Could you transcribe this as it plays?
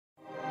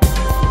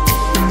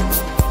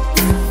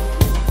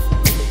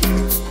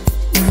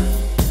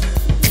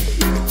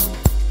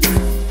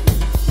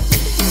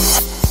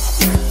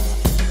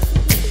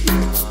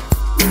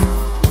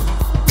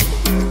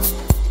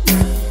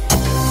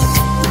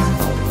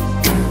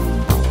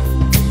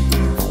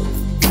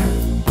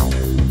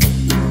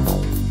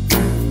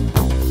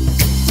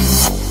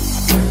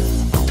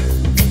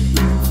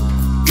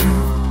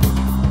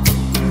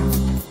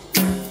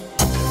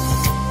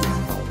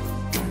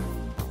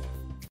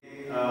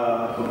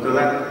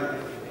Kebetulan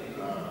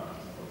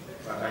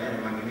katanya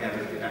memang ini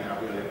harus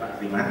ditanggapi oleh Pak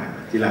Hardiman.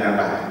 Silakan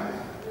Pak.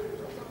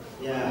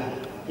 Ya,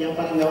 yang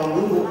paling gampang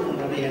dulu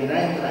menurut Hendra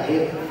yang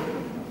terakhir,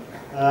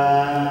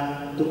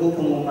 tunggu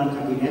pengumuman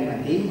kabinet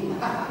nanti.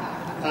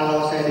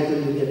 Kalau saya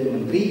ditunjuk jadi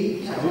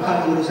menteri, saya buka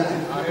jurusan.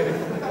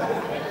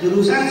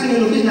 Jurusan seni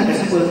lukis naga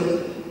sebut.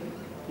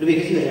 Lebih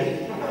kecil ya.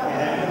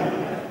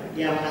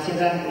 Ya, makasih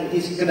kan, ini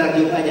sekedar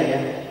joke aja ya.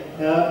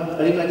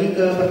 Balik lagi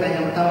ke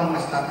pertanyaan pertama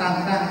Mas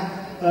Tatang.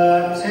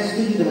 Saya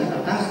setuju dengan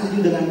Tatang, setuju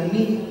dengan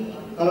ini.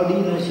 Kalau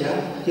di Indonesia,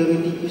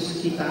 teoretikus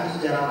kita,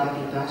 sejarawan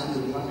kita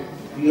sebelumnya,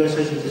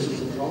 biasa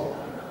Susuto,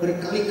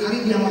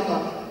 berkali-kali dia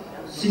ngotot.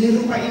 Seni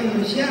rupa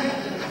Indonesia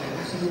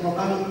adalah seni rupa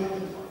Bali.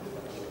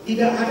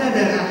 Tidak ada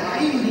daerah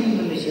lain di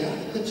Indonesia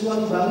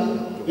kecuali Bali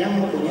yang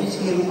mempunyai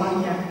seni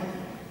rupanya.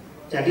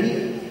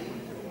 Jadi,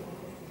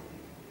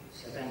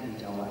 siapa yang di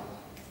Jawa?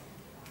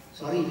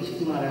 Sorry, di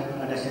situ nggak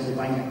ada seni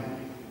rupanya.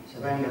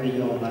 Siapa yang dari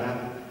Jawa Barat?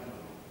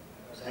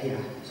 Saya.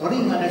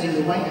 Sorry, nggak ada seni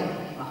rupanya.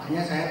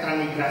 Makanya saya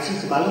transmigrasi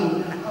ke Bali.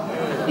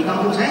 Di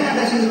kampung saya nggak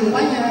ada seni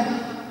rupanya.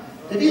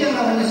 Jadi yang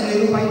namanya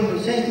seni rupa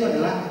Indonesia itu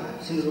adalah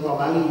seni rupa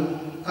Bali.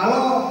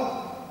 Kalau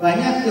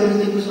banyak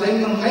teoretikus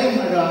lain mengklaim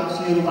ada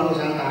seni rupa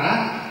Nusantara,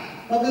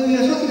 bagi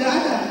Wiyoso tidak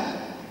ada.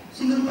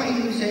 Seni rupa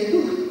Indonesia itu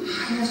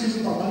hanya seni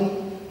rupa Bali.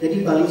 Jadi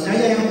Bali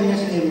saya yang punya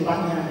seni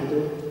rupanya gitu.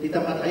 Di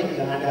tempat lain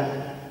tidak ada.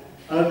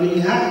 Kalau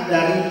dilihat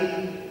dari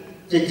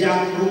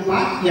jejak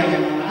rupa yang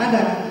memang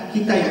ada,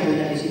 kita yang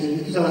punya di sini.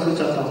 Itu salah satu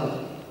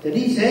contoh.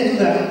 Jadi saya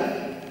juga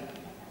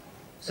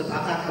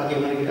sepakat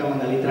bagaimana kita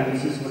menggali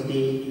tradisi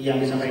seperti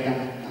yang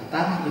disampaikan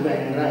Tatang juga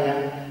Hendra ya.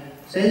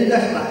 Saya juga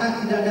sepakat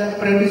tidak ada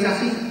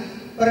periodisasi.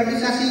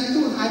 Periodisasi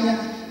itu hanya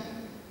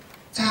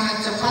cara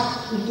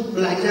cepat untuk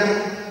belajar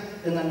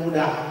dengan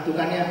mudah. Itu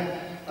kan ya,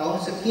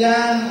 tahun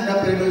sekian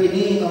ada periode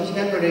ini, tahun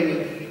sekian periode ini.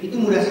 Itu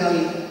mudah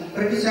sekali.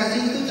 Periodisasi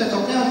itu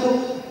cocoknya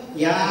untuk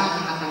ya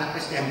anak-anak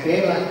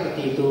SMP lah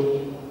seperti itu.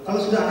 Kalau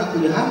sudah anak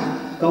kuliah,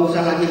 gak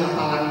usah lagi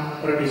hafalan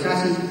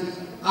periodisasi.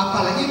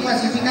 Apalagi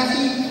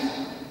klasifikasi,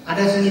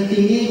 ada segi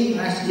tinggi,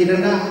 ada segi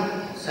rendah.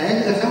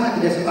 Saya juga sama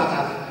tidak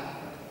sepakat.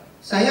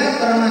 Saya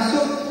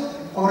termasuk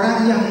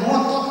orang yang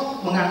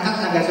ngotot mengangkat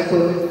naga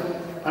sepuh.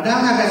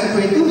 Padahal naga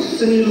sepuh itu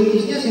seni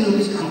lukisnya seni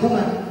lukis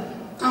kampungan.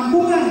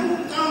 Kampungan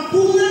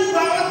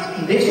banget.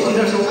 Deso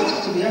banget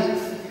gitu ya.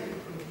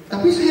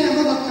 Tapi saya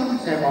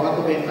ngotot, saya bawa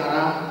ke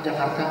Bentara,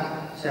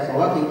 Jakarta, saya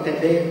bawa ke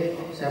ITB,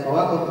 saya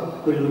bawa ke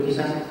kuliah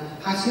lukisan.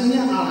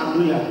 Hasilnya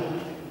alhamdulillah.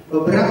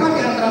 Beberapa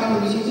di antara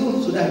polisi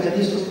itu sudah jadi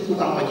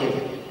tukang ojek.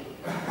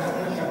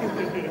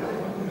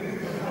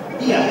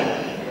 Iya.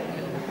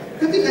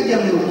 Ketika dia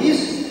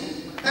melukis,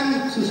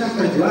 kan susah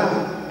terjual,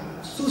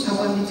 susah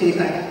banget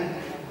ceritanya,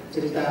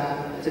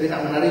 cerita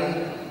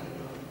menarik.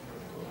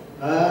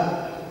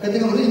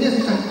 Ketika melukis dia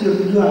susah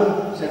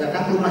terjual. Saya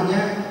datang ke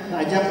rumahnya,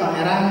 ajak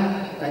pameran,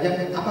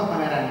 ajak apa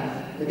pameran.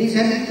 Jadi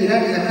saya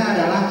kira di sana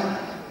adalah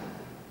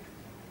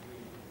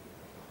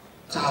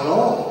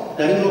calo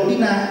dari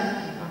Lopina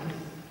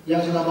yang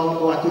sudah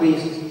bawa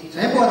turis.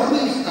 Saya bawa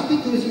turis,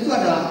 tapi turis itu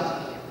adalah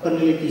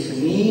peneliti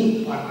seni,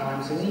 wartawan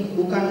seni,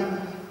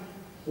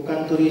 bukan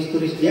turis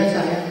biasa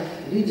ya.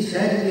 Jadi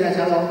saya dikira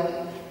calon.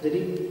 Jadi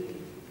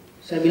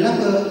saya bilang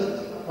ke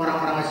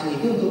orang-orang asing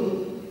itu untuk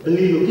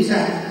beli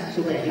lukisan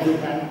supaya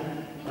hidup kan.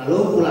 Lalu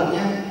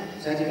pulangnya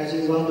saya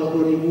dikasih uang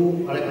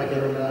 20.000 oleh Pak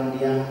Jarod dalam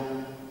dia.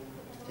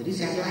 Jadi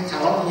saya adalah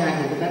calonnya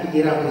gitu kan,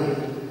 dikira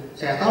begitu.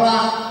 Saya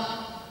tolak.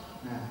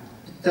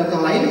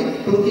 Contoh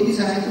lain, pelukis di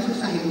sana itu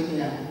susah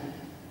hidupnya.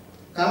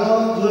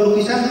 Kalau jual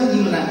lukisan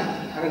itu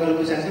gimana? Harga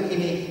lukisan itu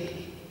gini,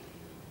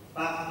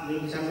 Pak,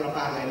 lukisan berapa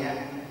harganya?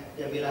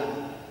 Dia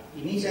bilang,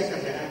 ini saya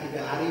kerjakan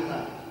 3 hari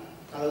Pak.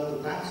 Kalau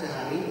tukang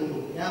sehari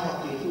duduknya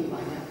waktu itu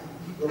banyak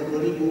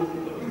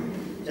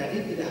 20.000. Jadi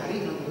 3 hari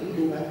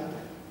 60.000 kan.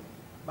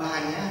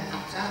 Bahannya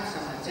kaca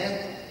sama cat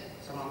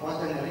sama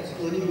kuas dan lain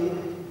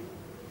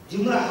 10.000.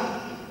 Jumlah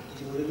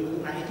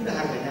 70.000. Nah itu udah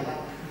harganya Pak.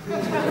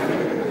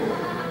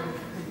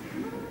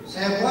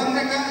 Saya buang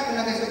mereka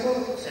tenaga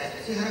sepuh, saya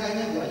kasih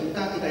harganya 2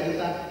 juta, 3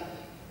 juta.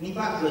 Ini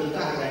Pak 2 juta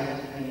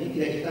harganya, ini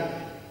 3 juta.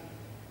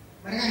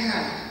 Mereka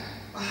heran,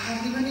 Pak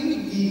Hardiman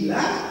ini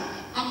gila,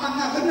 apa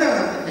nggak benar?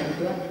 Katanya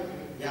gitu kan.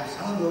 Ya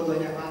sama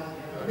dua-duanya Pak.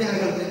 Tapi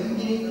harga itu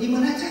gini,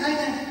 gimana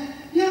caranya?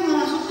 Dia nggak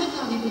masuk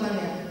akal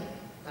hitungannya.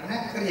 Karena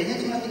kerjanya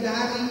cuma 3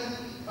 hari.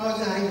 Kalau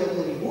sehari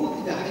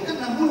 20.000, 3 hari kan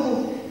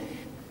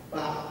 60.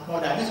 Pak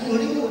modalnya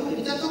 10.000,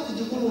 jadi cocok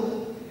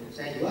 70.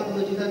 Saya jual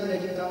 2 juta,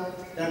 3 juta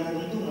dan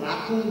untung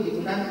laku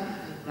gitu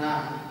kan.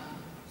 Nah,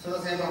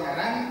 selesai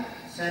pameran,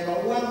 saya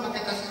bawa uang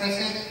pakai tas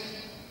kresek.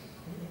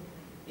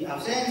 Di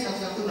absen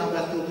satu-satu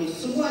 16 lukis,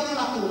 semuanya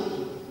laku.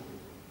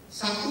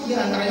 Satu di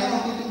antaranya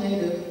waktu itu nyai,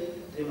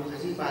 terima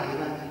kasih Pak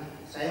Hardiman.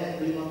 Saya mau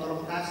beli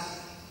motor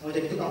bekas, mau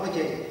jadi tukang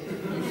ojek.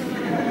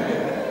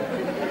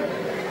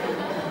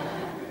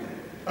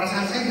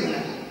 Perasaan saya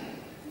gimana?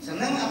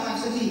 Senang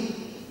apa sedih?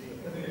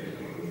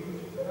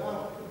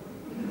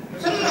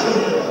 Senang.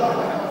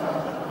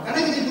 Karena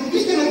jadi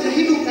pelukis kan bisa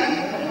hidup kan.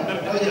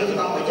 Kalau jadi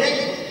tukang ojek,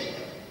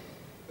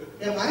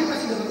 tiap hari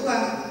pasti dapat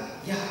uang.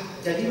 Ya,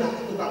 jadilah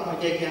tukang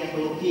ojek yang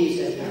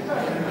pelukis.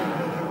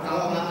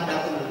 Kalau nggak ada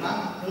penumpang,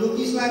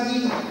 melukis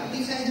lagi. Nanti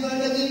saya jual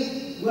lagi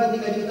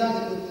 2-3 juta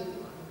gitu.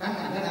 Kan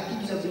Anda nanti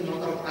bisa beli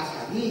motor bekas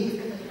lagi,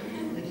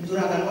 jadi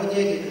juragan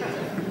ojek gitu.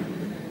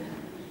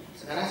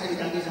 Sekarang saya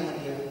ditagih sama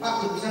dia, Pak,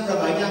 lukisan udah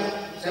banyak,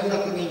 saya udah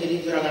pengen jadi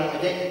juragan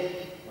ojek.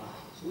 Wah,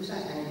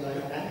 susah saya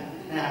jualnya kan.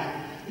 Nah,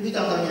 itu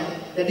contohnya.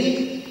 Jadi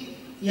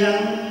yang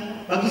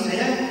bagi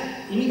saya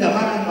ini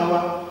gambaran bahwa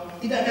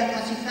tidak ada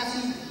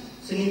klasifikasi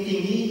seni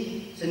tinggi,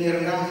 seni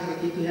rendah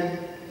seperti itu ya.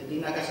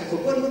 Jadi naga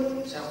sepuh pun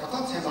saya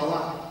foto, saya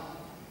bawa,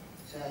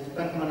 saya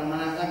ajukan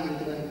kemana-mana kan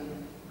gitu kan.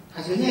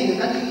 Hasilnya itu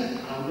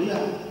tadi,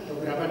 alhamdulillah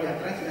beberapa di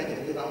antara sudah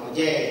jadi tukang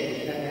ojek,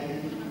 gitu kan ya.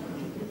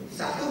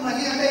 Satu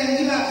masih ada yang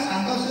gila,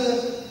 Santose.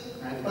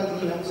 Nah itu paling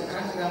gila.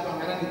 Sekarang sedang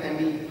pameran di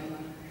Tembi.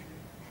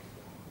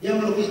 Dia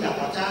melukis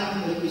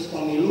dapocan, melukis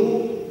pemilu,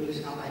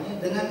 melukis kampanye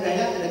dengan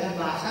gaya, dengan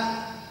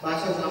bahasa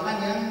ungkapan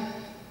yang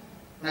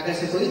naga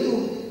sepuh itu,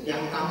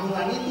 yang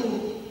kampungan itu.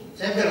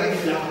 Saya berani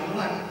bilang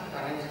kampungan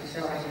karena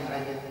saya orang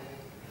Singaraja.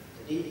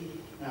 Jadi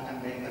nggak akan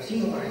banyak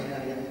tersinggung orang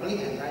Singaraja, paling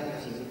yang lain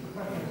tersinggung.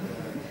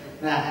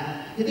 Nah,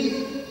 jadi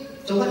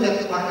coba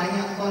lihat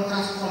warnanya,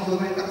 kontras,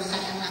 komplementer,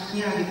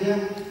 seenaknya gitu ya.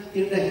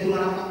 Tidak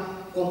hitungan apa,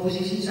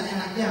 komposisi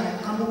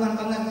seenaknya, kampungan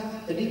banget.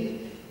 Jadi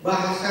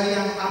bahasa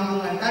yang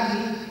kampungan tadi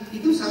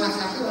itu salah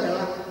satu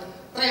adalah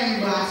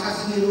tren bahasa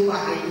seni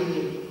rupa hari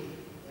ini.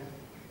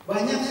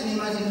 Banyak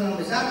seniman-seniman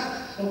besar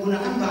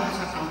menggunakan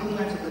bahasa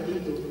kampungan seperti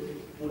itu.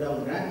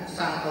 Mudah-mudahan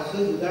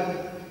Santose juga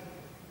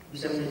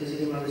bisa menjadi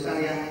seniman besar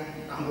yang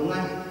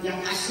kampungan, yang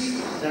asli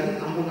dari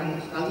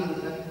kampungan sekali,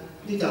 bukan?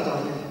 Itu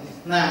contohnya.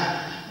 Nah,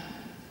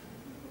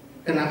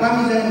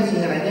 kenapa misalnya di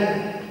Singaraja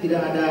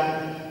tidak ada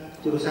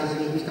jurusan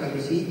seni lukis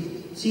tradisi?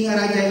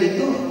 Singaraja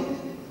itu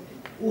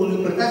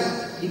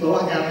universitas di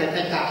bawah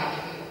LPTK,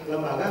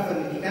 Lembaga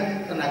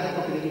Pendidikan Tenaga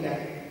Kependidikan.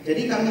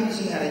 Jadi kami di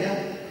Singaraja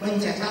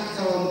mencetak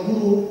calon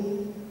guru.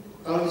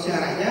 Kalau di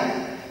Singaraja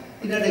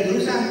tidak ada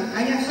jurusan,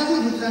 hanya satu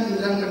jurusan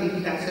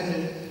pendidikan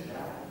seni.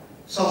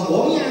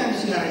 Sombongnya di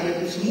Singaraja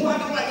itu semua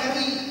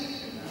dipelajari.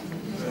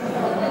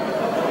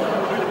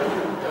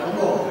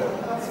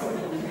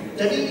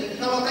 Jadi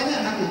kalau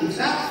tanya anak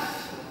Undiksha,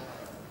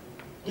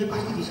 dia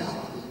pasti bisa.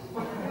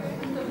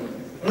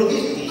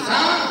 Lukis bisa,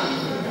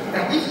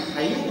 grafis,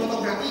 ayo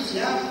fotografi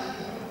siap,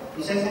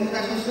 desain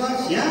komunikasi visual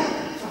siap.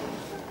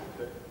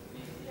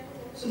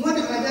 Semua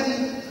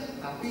dipelajari,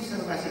 tapi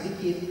serba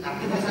sedikit.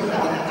 Artinya serba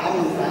tidak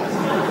tahu. Kan?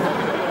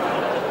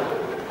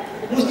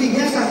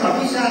 Mestinya serba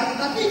bisa,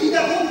 tapi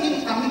tidak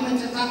mungkin kami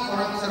mencetak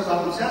orang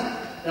serba bisa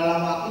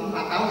dalam waktu 4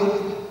 tahun.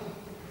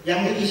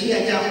 Yang diisi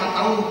aja 4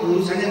 tahun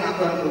lulusannya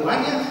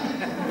ngakuan-ngakuannya.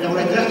 Yang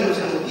udah jelas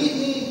jurusan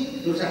begini,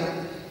 jurusan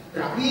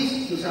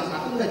grafis, jurusan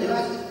patung udah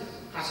jelas.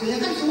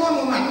 Hasilnya kan semua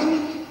mau matung,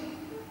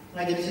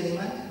 nggak jadi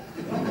seniman.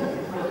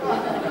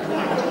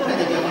 Matung nggak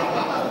jadi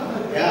apa-apa.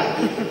 Ya,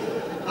 gitu.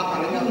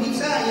 Apalagi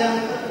Undiksha yang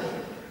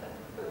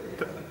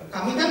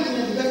kami kan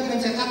punya tugas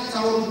mencetak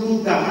calon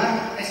guru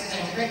gambar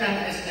SMP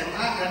dan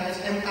SMA dan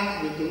SMK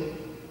gitu.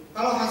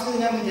 Kalau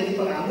hasilnya menjadi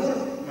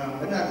penganggur, nah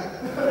benar.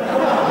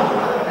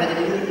 Nah,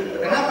 jadi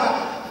kenapa?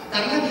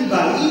 Karena di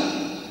Bali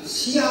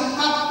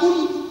siapapun,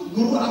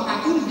 guru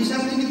apapun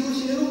bisa menjadi guru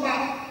seni rupa.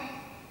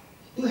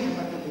 Itu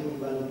hebatnya guru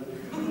Bali.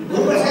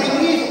 Guru bahasa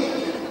Inggris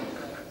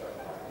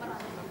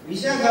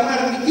bisa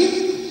gambar dikit,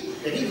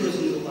 jadi guru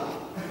seni rupa.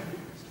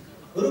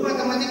 Guru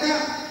matematika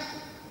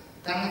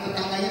karena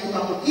tetangganya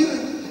tukang ukir,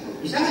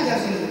 bisa ngajar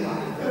seni rupa.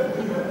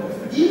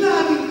 Gila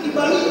di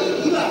Bali,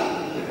 gila.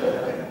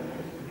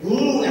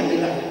 Guru yang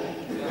gila.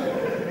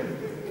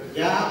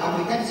 Ya,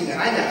 pabrikan di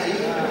Singaraja sih.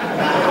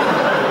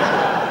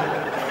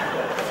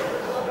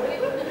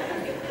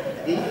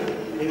 Jadi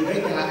lebih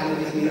baik nyalakan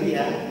diri sendiri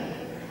ya.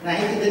 Nah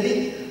itu jadi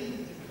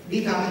di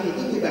kami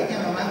itu tugasnya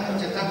memang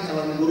mencetak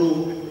calon guru.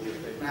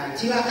 Nah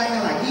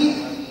cilakanya lagi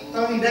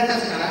kalau di data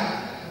sekarang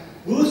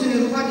guru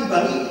seni rupa di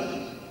Bali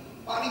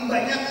paling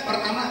banyak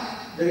pertama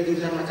dari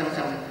jurusan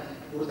macam-macam.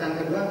 Urutan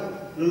kedua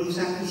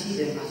lulusan isi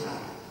dan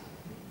pasar.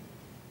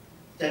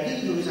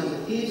 Jadi lulusan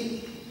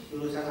lukis,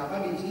 lulusan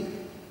apa diisi,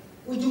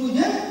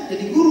 ujungnya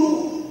jadi guru,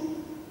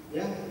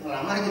 ya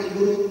ngelamar jadi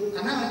guru.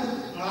 Karena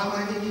untuk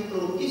ngelamar jadi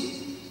pelukis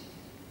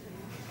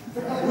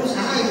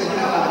berusaha itu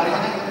ngelamar ya.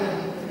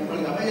 Yang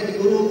paling gampang jadi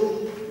guru.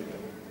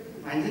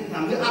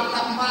 Ngambil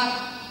akta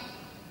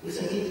 4 di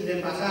seni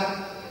dan pasar,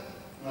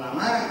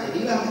 ngelamar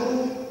jadilah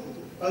guru.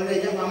 Kalau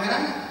diajak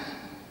pameran,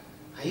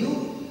 ayo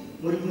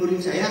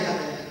murid-murid saya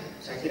katanya.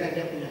 Saya kira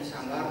dia punya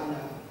sanggar,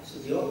 punya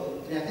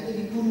studio, ternyata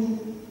jadi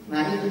guru.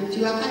 Nah itu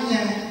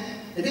cilakannya.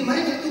 Jadi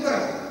mari kita tukar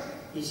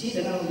isi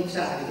dengan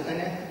Undiksha gitu kan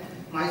ya.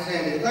 Mas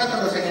saya ditukar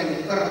atau dosen yang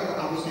ditukar,